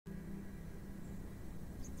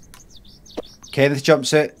Kenneth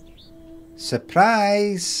jumps out.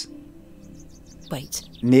 Surprise! Wait.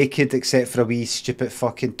 Naked except for a wee stupid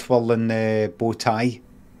fucking twirling bow tie.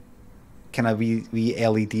 Kind of wee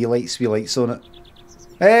LED lights, wee lights on it.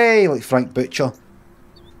 Hey, like Frank Butcher.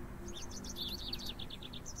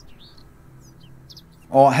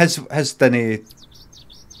 Oh, his didn't.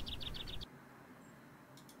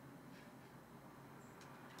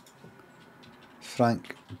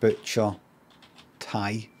 Frank Butcher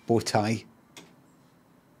tie, bow tie.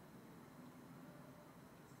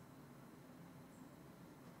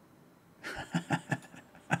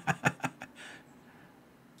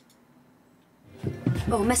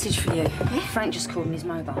 Oh, a message for you. Yeah? Frank just called me his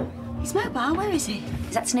mobile. His mobile? Where is he?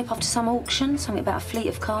 Is that to nip off to some auction? Something about a fleet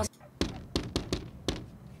of cars?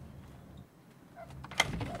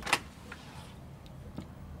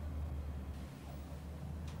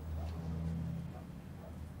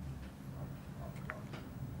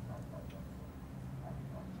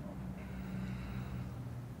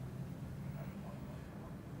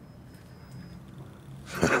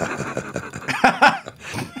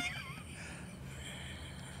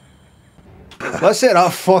 Let's hit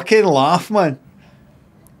that fucking laugh, man.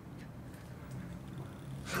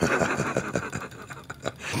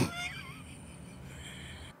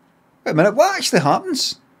 Wait a minute, what actually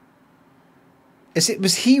happens?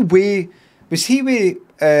 Was he with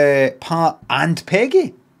Pat and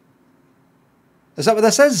Peggy? Is that what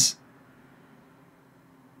this is?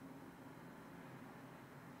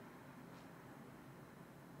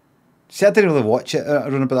 See, I didn't really watch it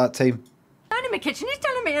around about that time. I'm in my kitchen, he's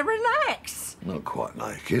telling me to relax. Not quite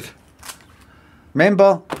naked.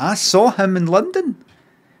 Remember, I saw him in London.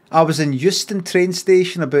 I was in Euston train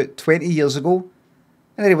station about 20 years ago.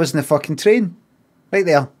 And there he was in the fucking train. Right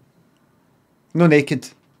there. No naked.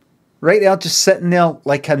 Right there, just sitting there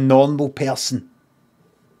like a normal person.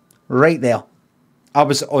 Right there. I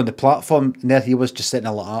was on the platform and there he was just sitting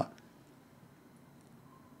there like that.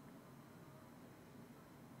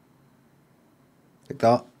 Like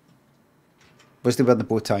that. Was he wearing the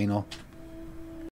bow tie? No.